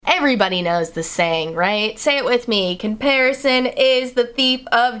Everybody knows the saying, right? Say it with me. Comparison is the thief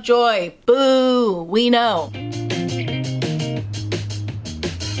of joy. Boo! We know.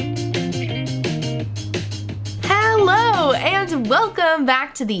 Hello, and welcome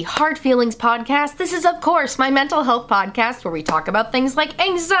back to the Hard Feelings Podcast. This is, of course, my mental health podcast where we talk about things like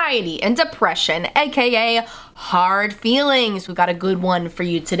anxiety and depression, aka hard feelings. We've got a good one for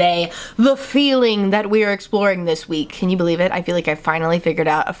you today. The feeling that we are exploring this week. Can you believe it? I feel like I finally figured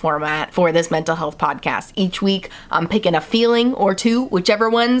out a format for this mental health podcast. Each week, I'm picking a feeling or two,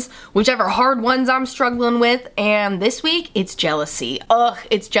 whichever hard ones I'm struggling with. And this week, it's jealousy. Ugh,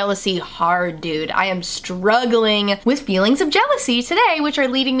 it's jealousy hard, dude. I am struggling with feelings of jealousy today, which are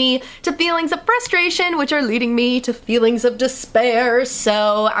leading me to feelings of frustration, which are leading me to feelings of despair.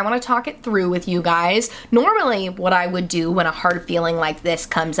 So I want to talk it through with you guys. Normally, what I would do when a hard feeling like this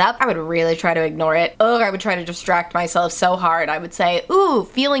comes up, I would really try to ignore it. I would try to distract myself so hard. I would say, ooh,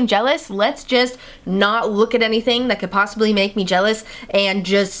 feeling jealous? Let's just not look at anything that could possibly make me jealous and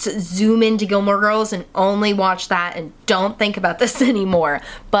just zoom into Gilmore Girls and only watch that and don't think about this anymore.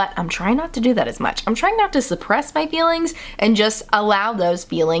 But I'm trying not to do that as much. I'm trying not to suppress my feelings and just allow those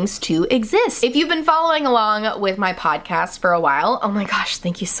feelings to exist. If you've been following along with my podcast for a while, oh my gosh,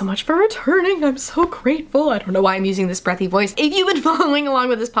 thank you so much for returning. I'm so grateful. I don't know why I'm using this breathy voice. If you've been following along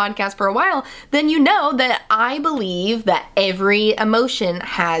with this podcast for a while, then you know that I believe that every emotion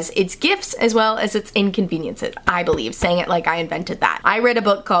has its gifts as well as its inconveniences. I believe, saying it like I invented that. I read a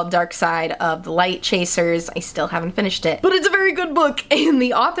book called Dark Side of the Light Chasers. I still haven't finished it, but it's a very good book. And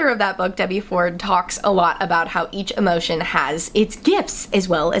the author of that book, Debbie Ford, talks a lot about how each emotion has its gifts as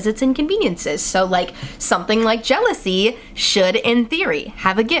well as its inconveniences. So like something like jealousy should, in theory,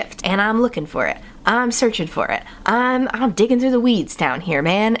 have a gift, and I'm looking for it. I'm searching for it. I'm digging through the weeds down here,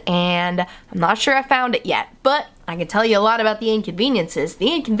 man, and I'm not sure I found it yet, but I can tell you a lot about the inconveniences.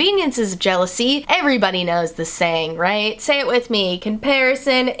 The inconveniences of jealousy. Everybody knows the saying, right? Say it with me.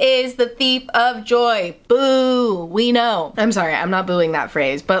 Comparison is the thief of joy. Boo! We know. I'm sorry, I'm not booing that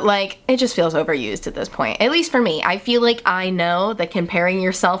phrase, but like, it just feels overused at this point. At least for me. I feel like I know that comparing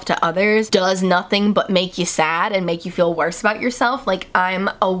yourself to others does nothing but make you sad and make you feel worse about yourself. Like,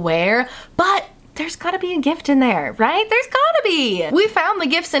 I'm aware, but there's gotta be a gift in there, right? There's gotta be. We found the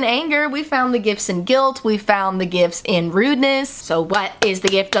gifts in anger, we found the gifts in guilt, we found the gifts in rudeness. So what is the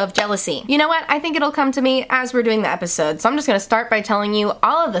gift of jealousy? You know what? I think it'll come to me as we're doing the episode. So I'm just gonna start by telling you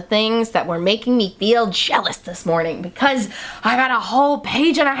all of the things that were making me feel jealous this morning, because I got a whole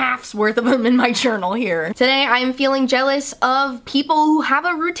page and a half's worth of them in my journal here. Today I am feeling jealous of people who have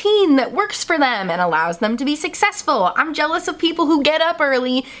a routine that works for them and allows them to be successful. I'm jealous of people who get up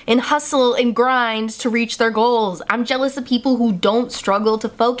early and hustle and grind to reach their goals. I'm jealous of people who don't struggle to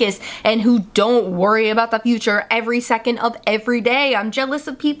focus and who don't worry about the future every second of every day. I'm jealous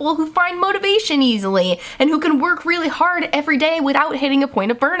of people who find motivation easily and who can work really hard every day without hitting a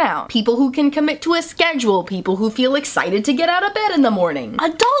point of burnout. People who can commit to a schedule. People who feel excited to get out of bed in the morning.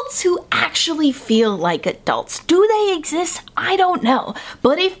 Adults who actually feel like adults. Do they exist? I don't know.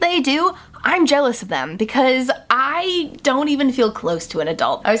 But if they do, I'm jealous of them because I don't even feel close to an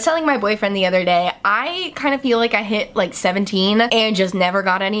adult. I was telling my boyfriend the other day, I kind of feel like I hit like 17 and just never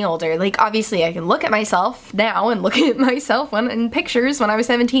got any older. Like, obviously I can look at myself now and look at myself in pictures when I was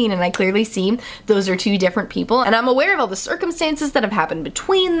 17 and I clearly see those are two different people. And I'm aware of all the circumstances that have happened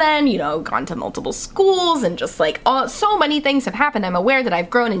between then, you know, gone to multiple schools and just like so many things have happened. I'm aware that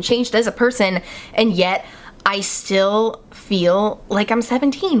I've grown and changed as a person, and yet I still feel like I'm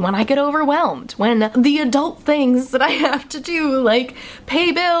 17 when I get overwhelmed, when the adult things that I have to do, like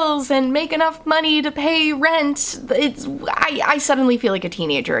pay bills and make enough money to pay rent, I suddenly feel like a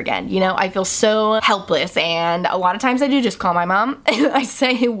teenager again. You know, I feel so helpless, and a lot of times I do just call my mom and I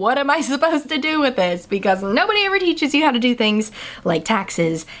say, what am I supposed to do with this? Because nobody ever teaches you how to do things like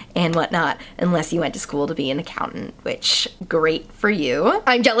taxes and whatnot unless you went to school to be an accountant, which, great for you.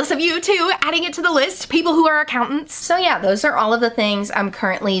 I'm jealous of you too, adding it to the list, people who are accountants. So yeah, those are all of the things I'm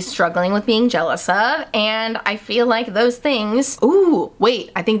currently struggling with being jealous of, and I feel like those things... Ooh,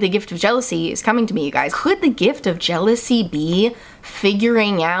 wait, I think the gift of jealousy is coming to me, you guys. Could the gift of jealousy be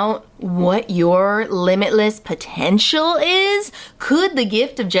figuring out what your limitless potential is? Could the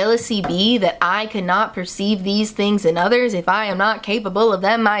gift of jealousy be that I cannot perceive these things in others if I am not capable of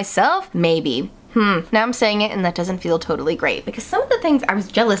them myself? Maybe. Now I'm saying it and that doesn't feel totally great, because some of the things I was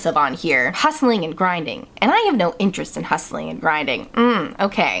jealous of on here, hustling and grinding, and I have no interest in hustling and grinding.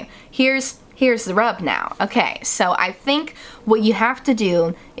 Okay, here's the rub now. Okay, so I think what you have to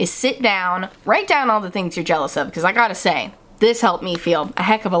do is sit down, write down all the things you're jealous of, because I gotta say, This helped me feel a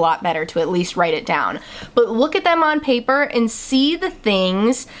heck of a lot better to at least write it down. But look at them on paper and see the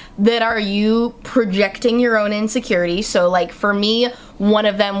things that are you projecting your own insecurity. So like for me, one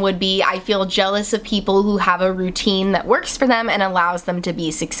of them would be I feel jealous of people who have a routine that works for them and allows them to be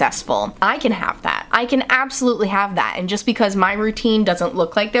successful. I can have that. I can absolutely have that. And just because my routine doesn't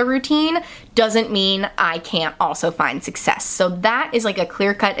look like their routine doesn't mean I can't also find success. So that is like a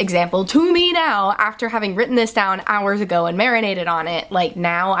clear-cut example to me now after having written this down hours ago and marinated on it. Like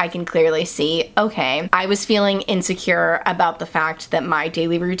now I can clearly see, okay, I was feeling insecure about the fact that my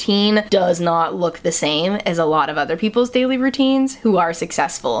daily routine does not look the same as a lot of other people's daily routines who are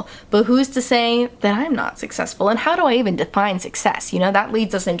successful. But who's to say that I'm not successful? And how do I even define success? You know, that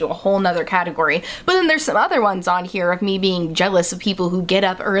leads us into a whole nother category. But then there's some other ones on here of me being jealous of people who get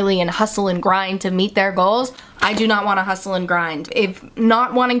up early and hustle and grind to meet their goals. I do not want to hustle and grind. If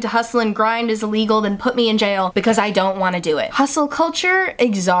not wanting to hustle and grind is illegal, then put me in jail because I don't want to do it. Hustle culture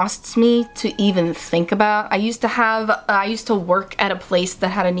exhausts me to even think about. I used to work at a place that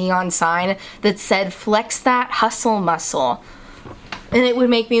had a neon sign that said, "Flex that hustle muscle." And it would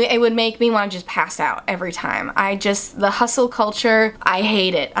make me want to just pass out every time. The hustle culture, I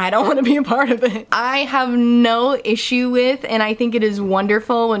hate it. I don't want to be a part of it. I have no issue with, and I think it is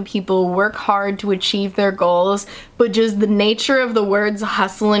wonderful when people work hard to achieve their goals, but just the nature of the words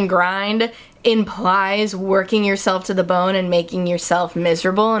hustle and grind implies working yourself to the bone and making yourself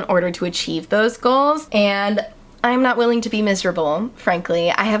miserable in order to achieve those goals. And I'm not willing to be miserable, frankly.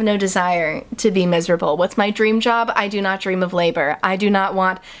 I have no desire to be miserable. What's my dream job? I do not dream of labor. I do not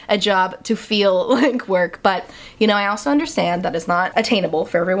want a job to feel like work. But, you know, I also understand that it's not attainable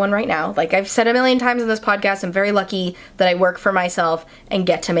for everyone right now. Like I've said a million times in this podcast, I'm very lucky that I work for myself and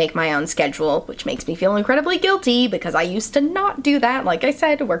get to make my own schedule, which makes me feel incredibly guilty because I used to not do that. Like I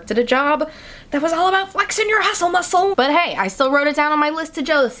said, worked at a job that was all about flexing your hustle muscle. But hey, I still wrote it down on my list of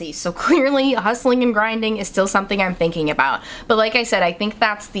jealousy. So clearly hustling and grinding is still something I'm thinking about. But like I said, I think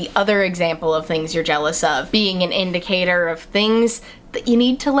that's the other example of things you're jealous of, being an indicator of things that you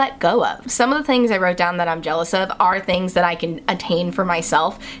need to let go of. Some of the things I wrote down that I'm jealous of are things that I can attain for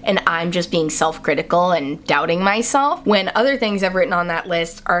myself, and I'm just being self-critical and doubting myself, when other things I've written on that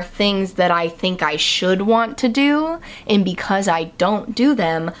list are things that I think I should want to do, and because I don't do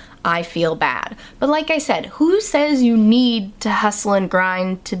them, I feel bad. But like I said, who says you need to hustle and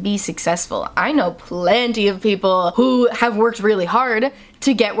grind to be successful? I know plenty of people who have worked really hard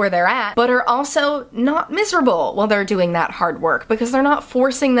to get where they're at, but are also not miserable while they're doing that hard work because they're not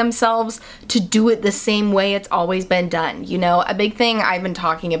forcing themselves to do it the same way it's always been done. You know, a big thing I've been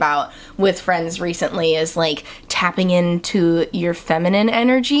talking about with friends recently is like tapping into your feminine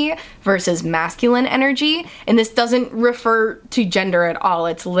energy versus masculine energy. And this doesn't refer to gender at all.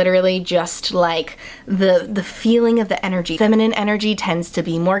 It's literally just like the feeling of the energy. Feminine energy tends to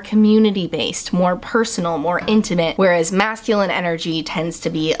be more community-based, more personal, more intimate, whereas masculine energy tends to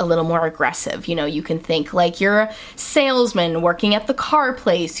be a little more aggressive. You know, you can think like you're a salesman working at the car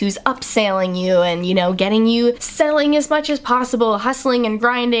place who's upselling you and, you know, getting you selling as much as possible, hustling and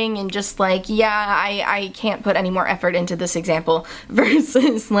grinding and just like, yeah, I can't put any more effort into this example,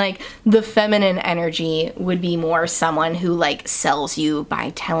 versus like the feminine energy would be more someone who like sells you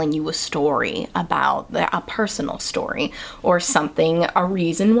by telling you a story about a personal story or something, a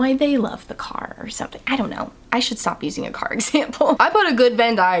reason why they love the car or something. I don't know. I should stop using a car example. I put a good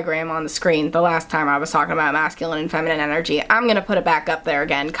Venn diagram on the screen the last time I was talking about masculine and feminine energy. I'm gonna put it back up there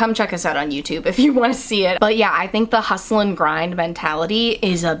again. Come check us out on YouTube if you want to see it. But yeah, I think the hustle and grind mentality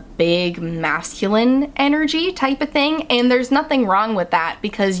is a big masculine energy type of thing, and there's nothing wrong with that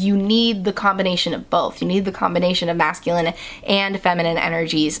because you need the combination of both. You need the combination of masculine and feminine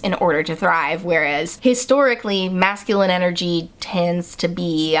energies in order to thrive, whereas historically, masculine energy tends to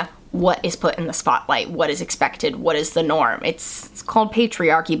be what is put in the spotlight, what is expected, what is the norm. It's called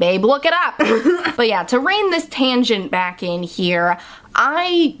patriarchy, babe. Look it up. But yeah, to rein this tangent back in here,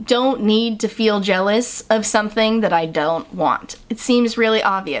 I don't need to feel jealous of something that I don't want. It seems really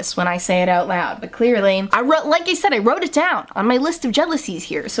obvious when I say it out loud, but clearly, like I said, I wrote it down on my list of jealousies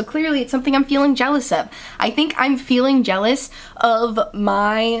here, so clearly it's something I'm feeling jealous of. I think I'm feeling jealous of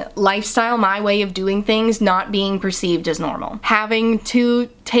my lifestyle, my way of doing things not being perceived as normal. Having to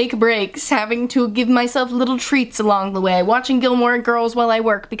take breaks, having to give myself little treats along the way, watching Gilmore Girls while I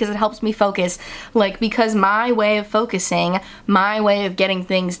work because it helps me focus, because my way of focusing, my way of getting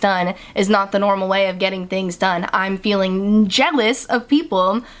things done is not the normal way of getting things done. I'm feeling jealous of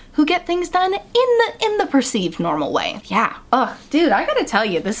people who get things done in the perceived normal way. Yeah. Ugh, dude, I gotta tell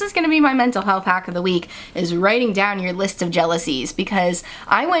you, this is gonna be my mental health hack of the week, is writing down your list of jealousies, because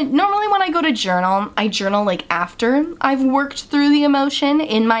normally when I go to journal, I journal like after I've worked through the emotion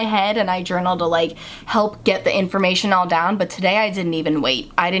in my head, and I journal to like help get the information all down, but today I didn't even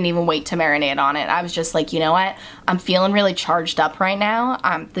wait. I didn't even wait to marinate on it. I was just like, you know what? I'm feeling really charged up right now.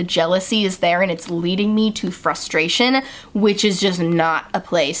 The jealousy is there and it's leading me to frustration, which is just not a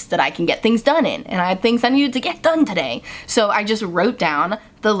place that I can get things done in. And I had things I needed to get done today. So I just wrote down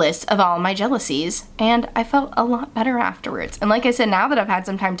the list of all my jealousies and I felt a lot better afterwards. And like I said, now that I've had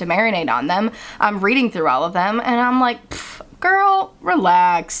some time to marinate on them, I'm reading through all of them and I'm like, girl,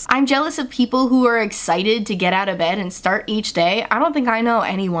 relax. I'm jealous of people who are excited to get out of bed and start each day. I don't think I know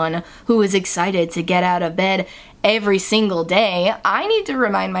anyone who is excited to get out of bed every single day. I need to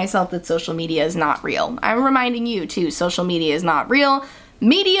remind myself that social media is not real. I'm reminding you too, social media is not real.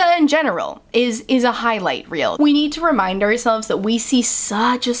 Media in general is a highlight reel. We need to remind ourselves that we see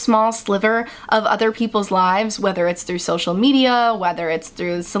such a small sliver of other people's lives, whether it's through social media, whether it's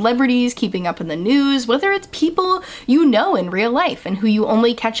through celebrities keeping up in the news, whether it's people you know in real life and who you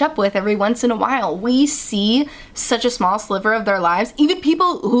only catch up with every once in a while. We see such a small sliver of their lives, even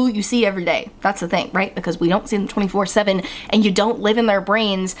people who you see every day. That's the thing, right? Because we don't see them 24/7 and you don't live in their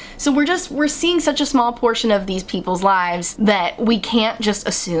brains. So we're seeing such a small portion of these people's lives that we can't just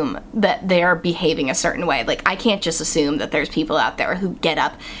assume that they're behaving a certain way. Like, I can't just assume that there's people out there who get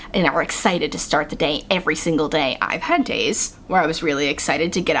up and are excited to start the day every single day. I've had days where I was really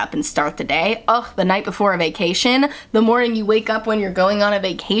excited to get up and start the day. Oh, the night before a vacation, the morning you wake up when you're going on a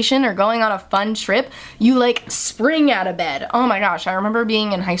vacation or going on a fun trip, you like spring out of bed. Oh my gosh, I remember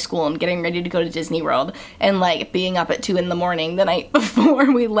being in high school and getting ready to go to Disney World and like being up at 2 in the morning the night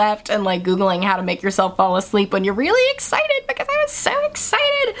before we left and like Googling how to make yourself fall asleep when you're really excited, because I was so excited.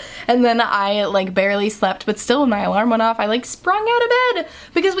 And then I like barely slept, but still when my alarm went off, I like sprung out of bed,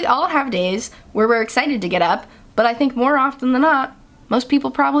 because we all have days where we're excited to get up, but I think more often than not, most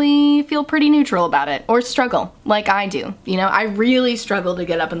people probably feel pretty neutral about it, or struggle, like I do. You know, I really struggle to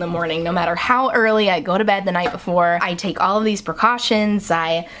get up in the morning, no matter how early I go to bed the night before. I take all of these precautions,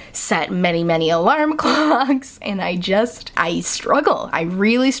 I set many, many alarm clocks, and I struggle. I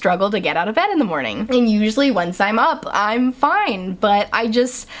really struggle to get out of bed in the morning. And usually once I'm up, I'm fine, but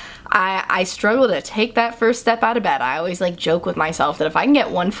I struggle to take that first step out of bed. I always like joke with myself that if I can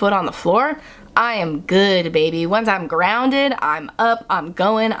get one foot on the floor, I am good, baby. Once I'm grounded, I'm up, I'm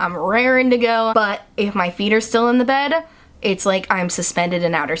going, I'm raring to go. But if my feet are still in the bed, it's like I'm suspended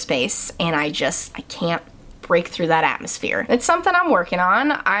in outer space and I can't break through that atmosphere. It's something I'm working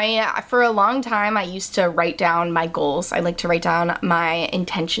on. For a long time, I used to write down my goals. I like to write down my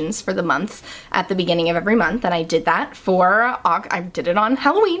intentions for the month at the beginning of every month, and I did that I did it on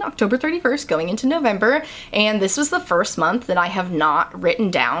Halloween, October 31st, going into November, and this was the first month that I have not written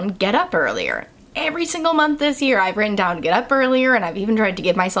down get up earlier. Every single month this year, I've written down get up earlier, and I've even tried to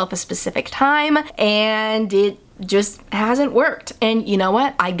give myself a specific time, and it just hasn't worked. And you know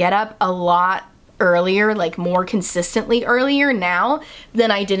what? I get up a lot earlier, like more consistently earlier now than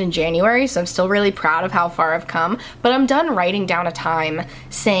I did in January, so I'm still really proud of how far I've come, but I'm done writing down a time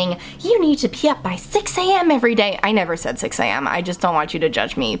saying, you need to be up by 6 a.m. every day. I never said 6 a.m. I just don't want you to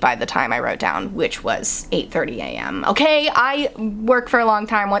judge me by the time I wrote down, which was 8:30 a.m. Okay, I work for a long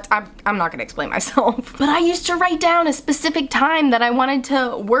time. I'm not gonna explain myself, but I used to write down a specific time that I wanted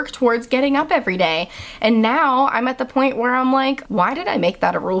to work towards getting up every day, and now I'm at the point where I'm like, why did I make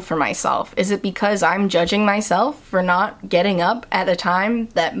that a rule for myself? Is it because I'm judging myself for not getting up at a time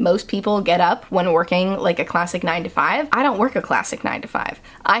that most people get up when working like a classic 9 to 5? I don't work a classic 9 to 5.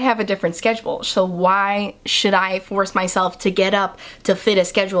 I have a different schedule, so why should I force myself to get up to fit a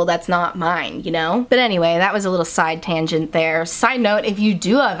schedule that's not mine, you know? But anyway, that was a little side tangent there. Side note, if you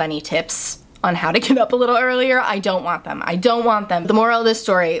do have any tips on how to get up a little earlier, I don't want them. I don't want them. The moral of this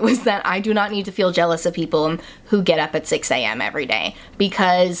story was that I do not need to feel jealous of people who get up at 6 a.m. every day,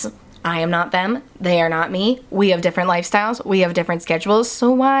 because I am not them, they are not me. We have different lifestyles, we have different schedules,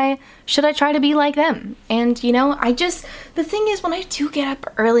 so why should I try to be like them? And you know, the thing is, when I do get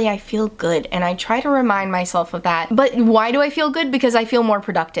up early, I feel good, and I try to remind myself of that. But why do I feel good? Because I feel more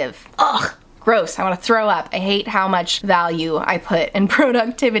productive. Ugh! Gross, I want to throw up. I hate how much value I put in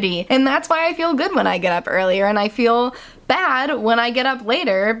productivity, and that's why I feel good when I get up earlier, and I feel bad when I get up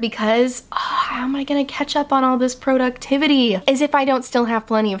later because how am I gonna catch up on all this productivity? As if I don't still have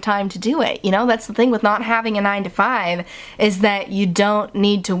plenty of time to do it. You know, that's the thing with not having a 9 to 5 is that you don't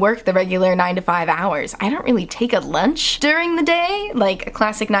need to work the regular 9 to 5 hours. I don't really take a lunch during the day. Like a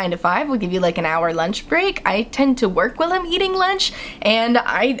classic 9 to 5 will give you like an hour lunch break. I tend to work while I'm eating lunch, and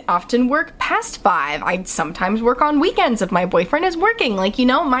I often work past 5. I sometimes work on weekends if my boyfriend is working. Like, you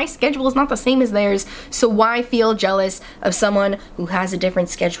know, my schedule is not the same as theirs, so why feel jealous of someone who has a different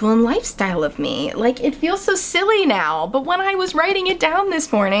schedule and lifestyle of me? Like, it feels so silly now, but when I was writing it down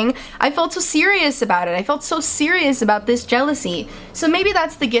this morning, I felt so serious about it. I felt so serious about this jealousy. So maybe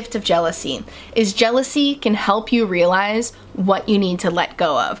that's the gift of jealousy, is jealousy can help you realize what you need to let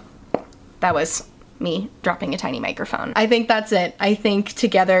go of. That was me dropping a tiny microphone. I think that's it. I think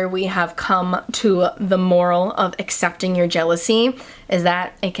together we have come to the moral of accepting your jealousy is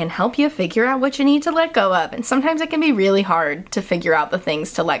that it can help you figure out what you need to let go of. And sometimes it can be really hard to figure out the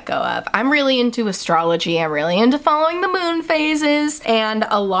things to let go of. I'm really into astrology. I'm really into following the moon phases. And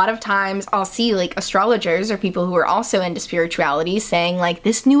a lot of times I'll see like astrologers or people who are also into spirituality saying like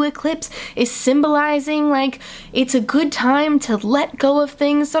this new eclipse is symbolizing like it's a good time to let go of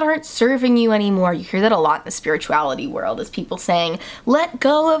things that aren't serving you anymore. You hear that a lot in the spirituality world is people saying, let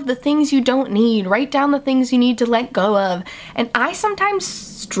go of the things you don't need, write down the things you need to let go of. And I sometimes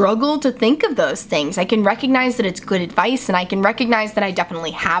struggle to think of those things. I can recognize that it's good advice and I can recognize that I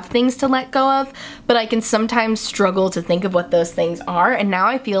definitely have things to let go of, but I can sometimes struggle to think of what those things are. And now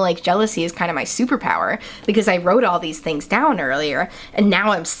I feel like jealousy is kind of my superpower because I wrote all these things down earlier and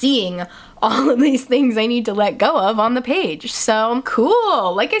now I'm seeing all of these things I need to let go of on the page. So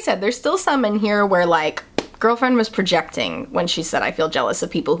cool. Like I said, there's still some in here where like girlfriend was projecting when she said I feel jealous of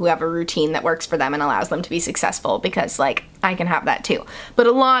people who have a routine that works for them and allows them to be successful because like I can have that too. But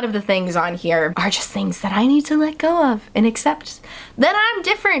a lot of the things on here are just things that I need to let go of and accept that I'm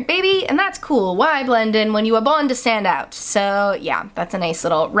different, baby, and that's cool. Why blend in when you are born to stand out? So yeah, that's a nice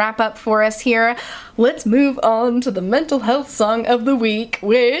little wrap up for us here. Let's move on to the mental health song of the week,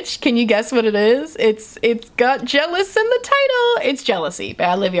 which, can you guess what it is? It's got jealous in the title. It's Jealousy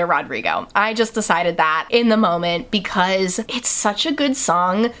by Olivia Rodrigo. I just decided that in the moment because it's such a good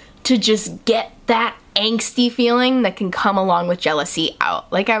song to just get that angsty feeling that can come along with jealousy out.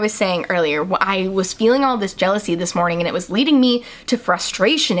 Like I was saying earlier, I was feeling all this jealousy this morning and it was leading me to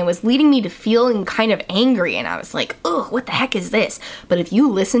frustration. It was leading me to feeling kind of angry and I was like, ugh, what the heck is this? But if you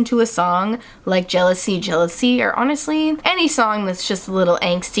listen to a song like Jealousy, or honestly, any song that's just a little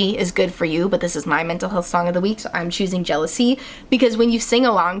angsty is good for you, but this is my mental health song of the week, so I'm choosing Jealousy because when you sing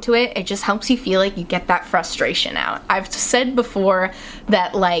along to it, it just helps you feel like you get that frustration out. I've said before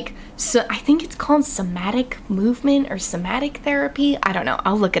that like, so I think it's called somatic movement or somatic therapy. I don't know.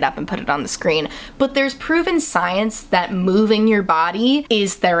 I'll look it up and put it on the screen. But there's proven science that moving your body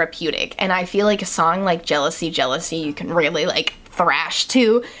is therapeutic. And I feel like a song like Jealousy, you can really like thrash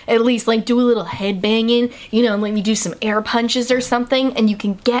to, at least like do a little head banging, you know, like you do some air punches or something and you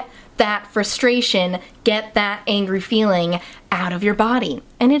can get that frustration, get that angry feeling out of your body.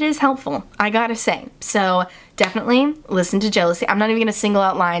 And it is helpful, I gotta say. So definitely listen to Jealousy. I'm not even gonna single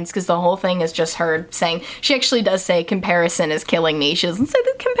out lines because the whole thing is just her saying, she actually does say comparison is killing me. She doesn't say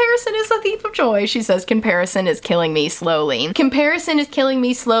that comparison is a thief of joy. She says comparison is killing me slowly. Comparison is killing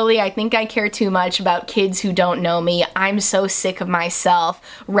me slowly. I think I care too much about kids who don't know me. I'm so sick of myself.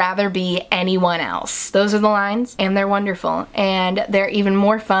 Rather be anyone else. Those are the lines and they're wonderful. And they're even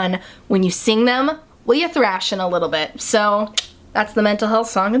more fun when you sing them while you're thrashing a little bit. So that's the mental health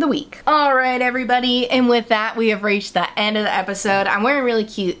song of the week. All right, everybody, and with that, we have reached the end of the episode. I'm wearing really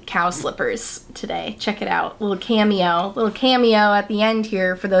cute cow slippers today. Check it out. Little cameo at the end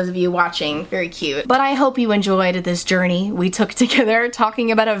here for those of you watching. Very cute. But I hope you enjoyed this journey we took together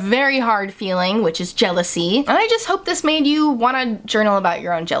talking about a very hard feeling, which is jealousy. And I just hope this made you want to journal about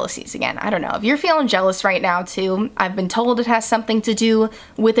your own jealousies again. I don't know. If you're feeling jealous right now too, I've been told it has something to do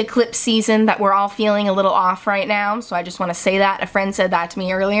with eclipse season, that we're all feeling a little off right now. So I just want to say that. A friend said that to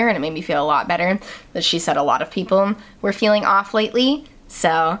me earlier and it made me feel a lot better, that she said a lot of people were feeling off lately.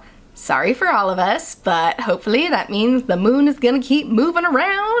 So sorry for all of us, but hopefully that means the moon is gonna keep moving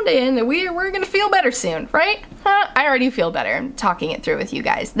around and we're gonna feel better soon, right? I already feel better talking it through with you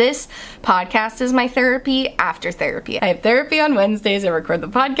guys. This podcast is my therapy after therapy. I have therapy on Wednesdays, I record the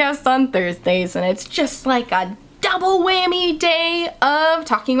podcast on Thursdays, and it's just like a double whammy day of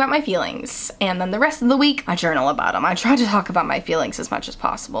talking about my feelings. And then the rest of the week, I journal about them. I try to talk about my feelings as much as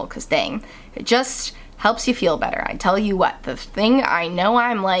possible, because dang, it just helps you feel better. I tell you what, the thing I know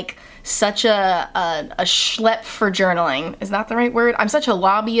I'm like such a schlep for journaling. Is that the right word? I'm such a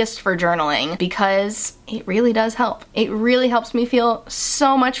lobbyist for journaling because it really does help. It really helps me feel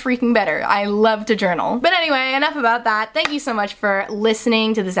so much freaking better. I love to journal. But anyway, enough about that. Thank you so much for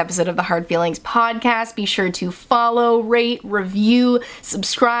listening to this episode of the Hard Feelings podcast. Be sure to follow, rate, review,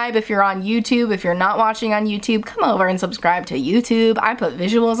 subscribe if you're on YouTube. If you're not watching on YouTube, come over and subscribe to YouTube. I put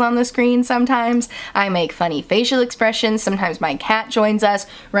visuals on the screen sometimes. I make funny facial expressions. Sometimes my cat joins us.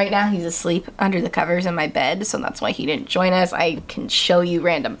 Right now he's asleep under the covers in my bed, so that's why he didn't join us. I can show you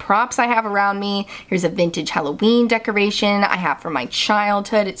random props I have around me. Here's a vintage Halloween decoration I have from my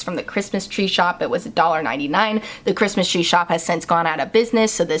childhood. It's from the Christmas tree shop. It was $1.99. The Christmas tree shop has since gone out of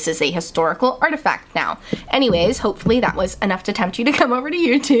business, so this is a historical artifact now. Anyways, hopefully that was enough to tempt you to come over to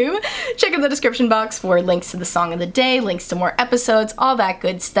YouTube. Check out the description box for links to the song of the day, links to more episodes, all that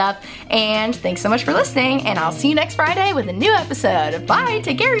good stuff. And thanks so much for listening, and I'll see you next Friday with a new episode. Bye,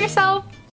 take care of yourself.